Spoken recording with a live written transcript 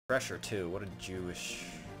Pressure too. What a Jewish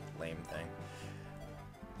lame thing.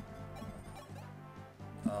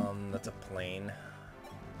 That's a plane.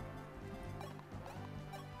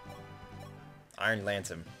 Iron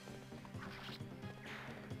Lance him.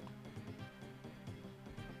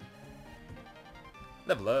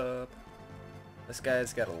 Level up. This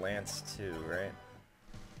guy's got a lance too, right?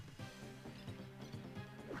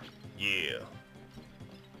 Yeah.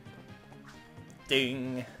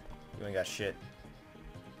 Ding. You ain't got shit.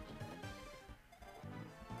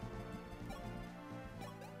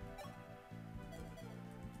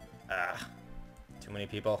 Ah. Too many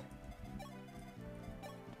people.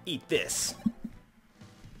 Eat this.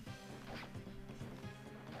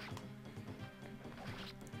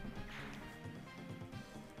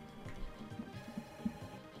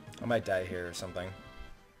 I might die here or something.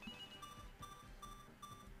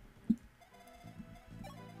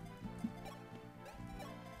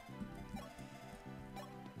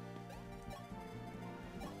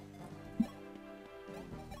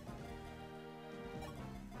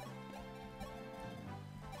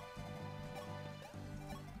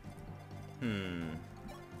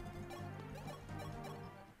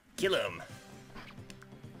 Kill him.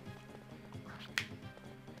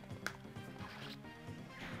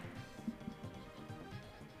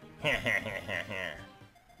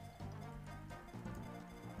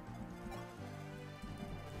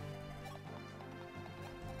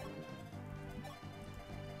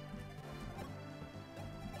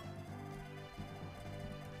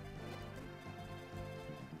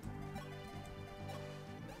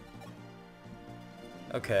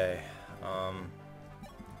 Okay,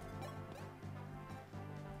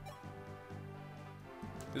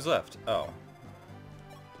 who's left? Oh.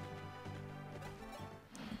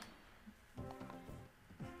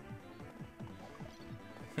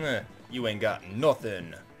 You ain't got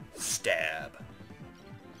nothing. Stab.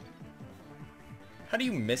 How do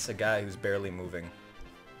you miss a guy who's barely moving?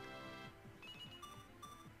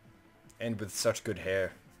 And with such good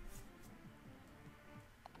hair.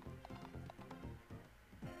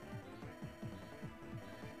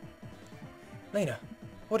 Lena,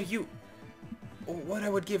 what are you... What I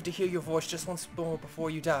would give to hear your voice just once more before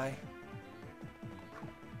you die.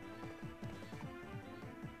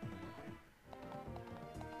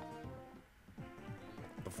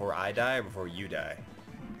 Before I die or before you die?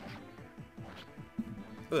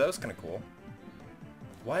 Oh, that was kind of cool.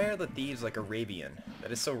 Why are the thieves like Arabian?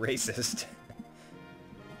 That is so racist.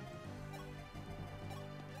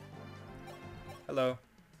 Hello.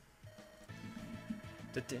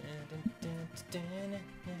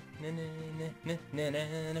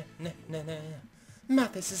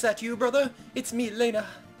 Mathis, is that you, brother? It's me, Lena.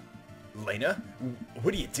 Lena?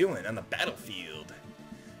 What are you doing on the battlefield?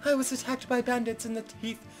 I was attacked by bandits in the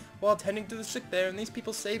teeth while tending to the sick there, and these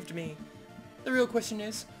people saved me. The real question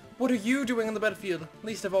is, what are you doing on the battlefield?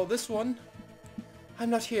 Least of all this one. I'm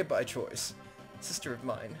not here by choice. Sister of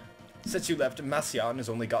mine. Since you left, Masyan has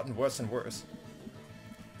only gotten worse and worse.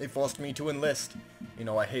 They forced me to enlist. You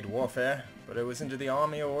know I hate warfare, but it was into the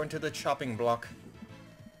army or into the chopping block.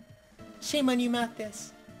 Shame on you,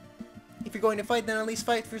 Mathis. If you're going to fight, then at least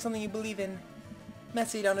fight for something you believe in.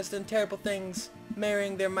 Macedon has done terrible things,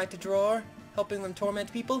 marrying their might to draw, helping them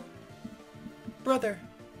torment people. Brother,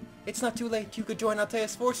 it's not too late. You could join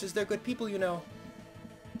Altaea's forces. They're good people, you know.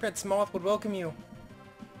 Prince Marth would welcome you.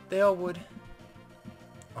 They all would.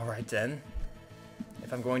 Alright then.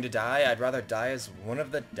 If I'm going to die, I'd rather die as one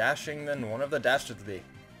of the dashing than one of the dastardly.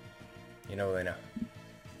 You know, Lena,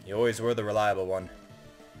 you always were the reliable one.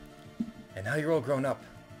 And now you're all grown up.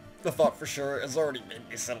 The thought for sure has already made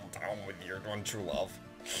me settle down with your one true love.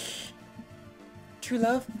 True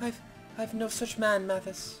love? I've no such man,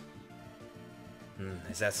 Mathis.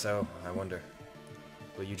 Is that so? I wonder.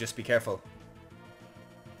 Will you just be careful?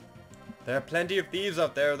 There are plenty of thieves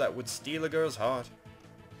out there that would steal a girl's heart.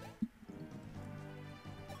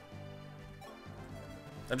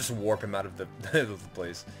 I'll just warp him out of the, the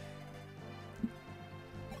place.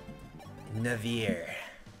 Navir.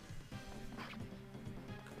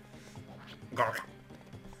 Gark.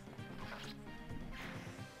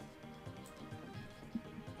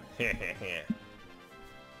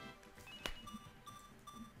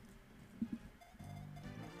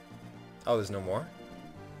 Oh, there's no more?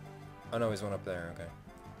 Oh no, he's one up there, okay.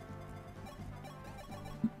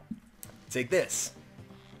 Take this.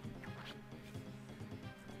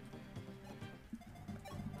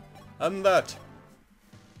 And that.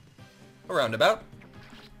 A roundabout.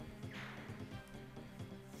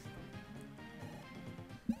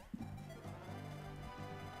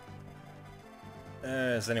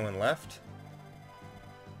 Is anyone left?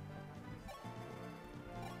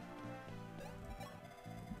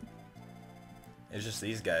 It's just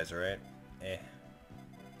these guys, right? Eh.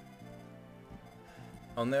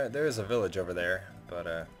 Oh, and there is a village over there,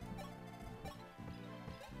 but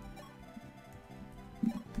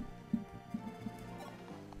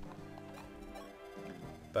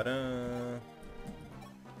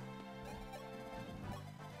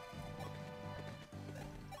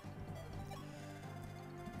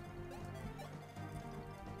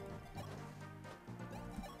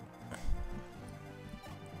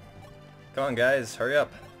come on, guys, hurry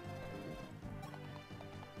up.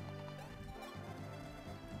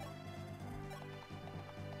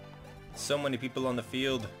 So many people on the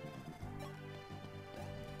field.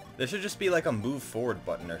 There should just be like a move forward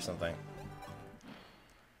button or something.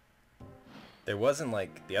 There wasn't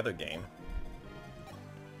like the other game.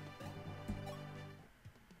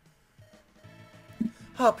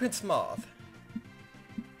 Ah, Prince Marth.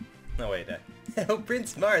 No, wait. Oh,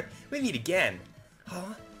 Prince Marth, we meet again.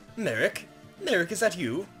 Huh? Merrick? Merrick, is that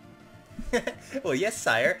you? Well, yes,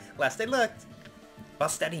 sire. Last I looked. While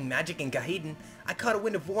studying magic in Gaiden, I caught a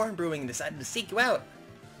wind of war brewing and decided to seek you out.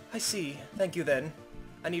 I see. Thank you, then.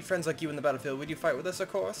 I need friends like you in the battlefield. Would you fight with us,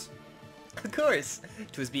 of course? Of course.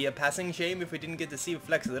 'Twould be a passing shame if we didn't get to see you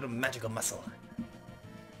flex a little magical muscle.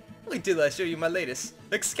 Wait till I show you my latest,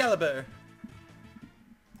 Excalibur.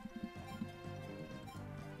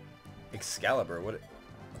 Excalibur?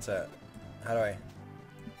 What's that? How do I...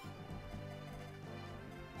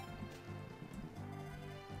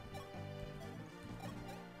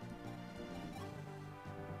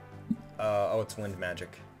 oh, it's wind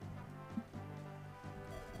magic.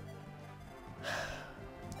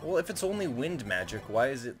 Well, if it's only wind magic, why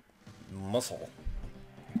is it muscle?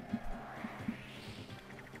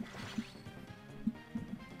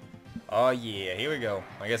 Oh yeah, here we go.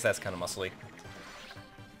 I guess that's kind of muscly.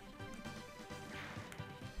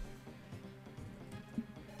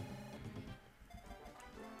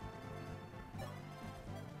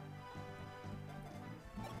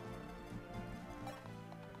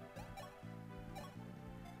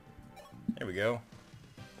 There we go.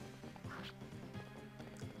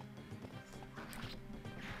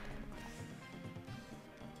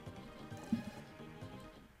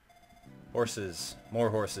 Horses. More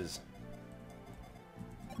horses.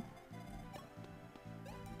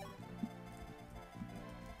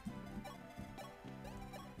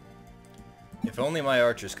 If only my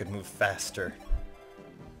archers could move faster.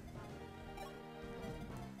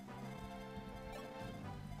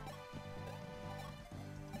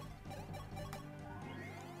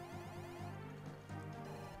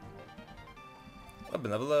 Up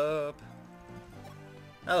and level up.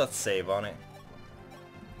 Now let's save on it.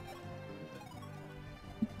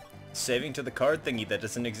 Saving to the card thingy that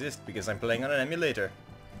doesn't exist because I'm playing on an emulator.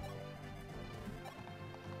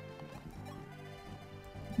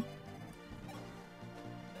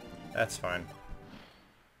 That's fine.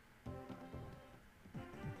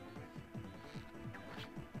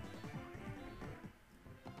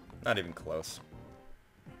 Not even close.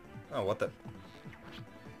 Oh, what the...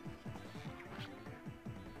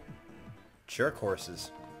 Jerk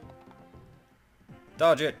horses.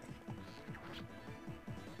 Dodge it!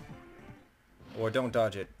 Or don't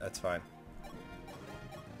dodge it, that's fine.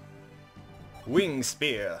 Wing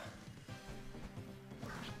spear!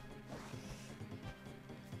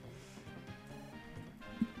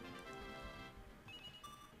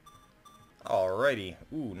 Alrighty.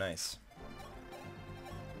 Ooh, nice.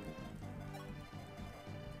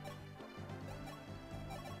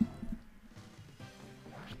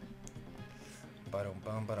 Ba-dum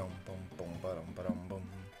bum ba-dum bum bum ba-dum ba-dum bum.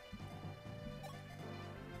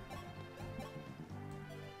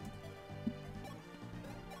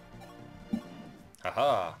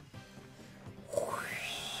 Haha.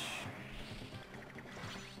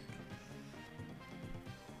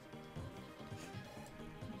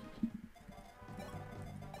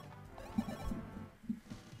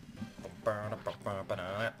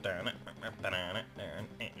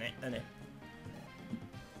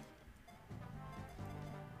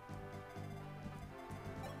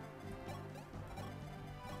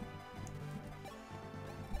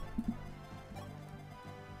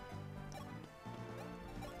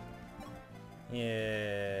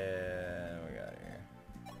 Yeah, we got here.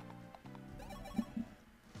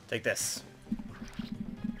 Take this.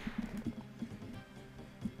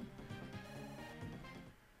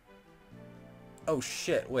 Oh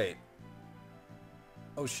shit, wait.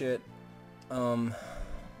 Oh shit.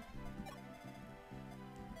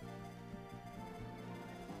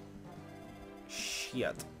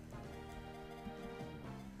 Shit.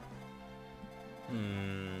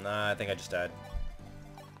 I think I just died.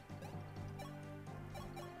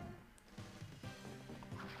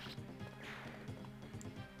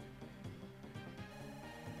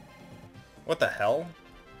 What the hell?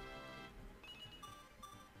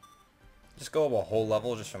 Just go a whole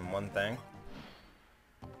level just from one thing?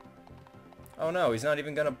 Oh no, he's not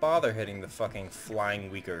even gonna bother hitting the fucking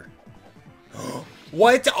flying weaker.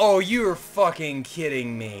 What? Oh, you're fucking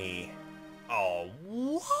kidding me. Oh,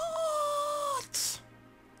 what?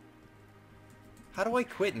 How do I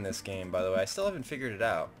quit in this game, by the way? I still haven't figured it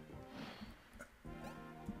out.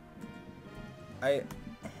 I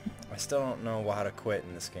still don't know how to quit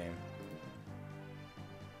in this game.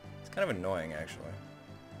 It's kind of annoying, actually.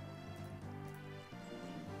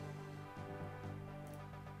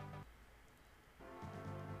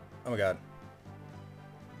 Oh my god.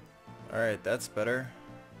 Alright, that's better.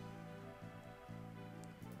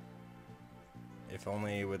 If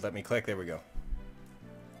only it would let me click. There we go.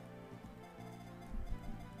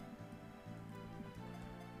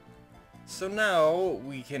 So now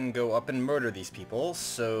we can go up and murder these people,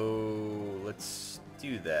 so let's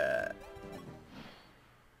do that.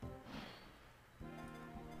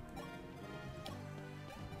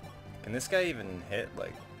 Can this guy even hit?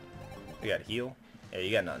 Like, you got heal? Yeah,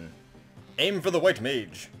 you got nothing. Aim for the white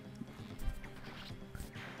mage!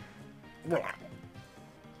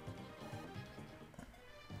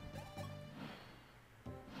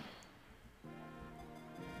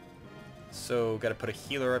 So, gotta put a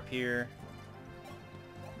healer up here.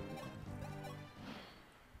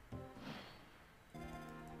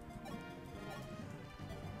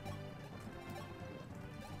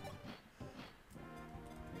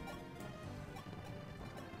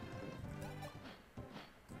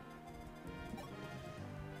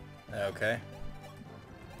 Okay.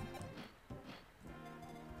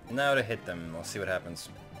 Now to hit them. We'll see what happens.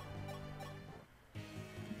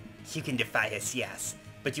 You can defy us, yes,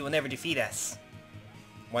 but you will never defeat us.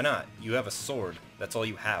 Why not? You have a sword. That's all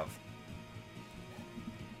you have.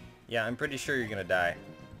 Yeah, I'm pretty sure you're gonna die.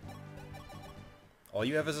 All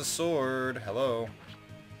you have is a sword. Hello.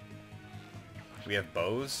 We have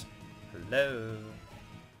bows. Hello.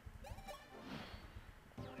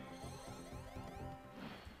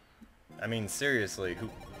 I mean, seriously,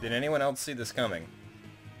 did anyone else see this coming?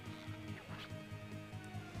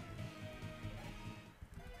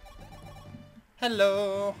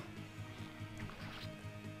 Hello.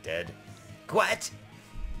 Dead. What?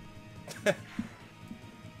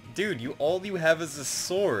 Dude, all you have is a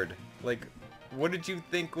sword. Like, what did you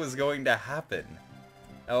think was going to happen?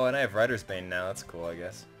 Oh, and I have Rider's Bane now. That's cool, I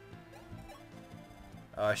guess.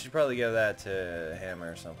 Oh, I should probably give that to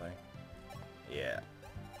Hammer or something. Yeah.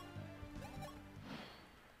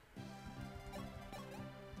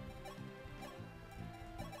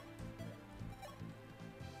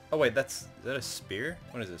 Oh wait, is that a spear?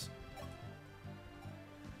 What is this?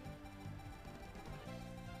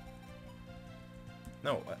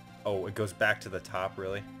 No. Oh, it goes back to the top,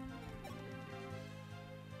 really?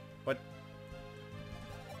 What?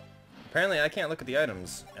 Apparently I can't look at the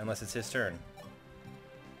items unless it's his turn.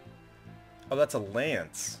 Oh, that's a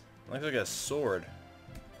lance. Looks like a sword.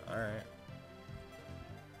 Alright.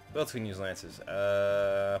 Who else can use lances?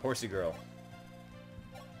 Horsey Girl.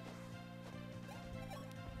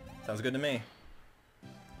 Sounds good to me.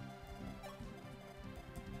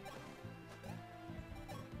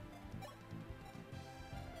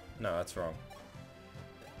 No, that's wrong.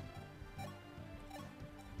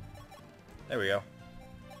 There we go.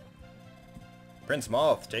 Prince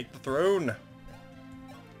Marth, take the throne!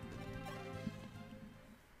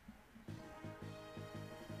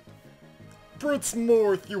 Prince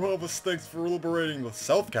Marth, you have us thanks for liberating the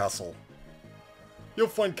South Castle. You'll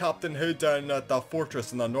find Captain Hayden at the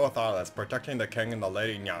fortress in the North Islands, protecting the king and the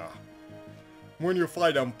Lady Nya. When you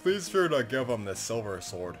fight him, please sure to give him this silver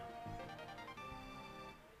sword.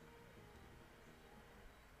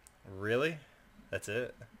 Really? That's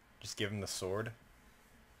it? Just give him the sword?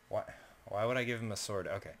 Why? Why would I give him a sword?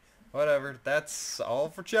 Okay. Whatever. That's all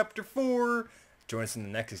for Chapter 4. Join us in the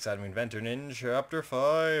next exciting adventure in Chapter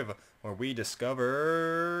 5, where we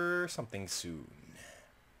discover something soon.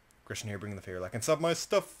 Agrsn here, bringing the favor, like and sub my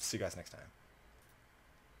stuff. See you guys next time.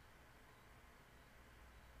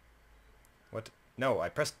 What? No, I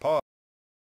pressed pause.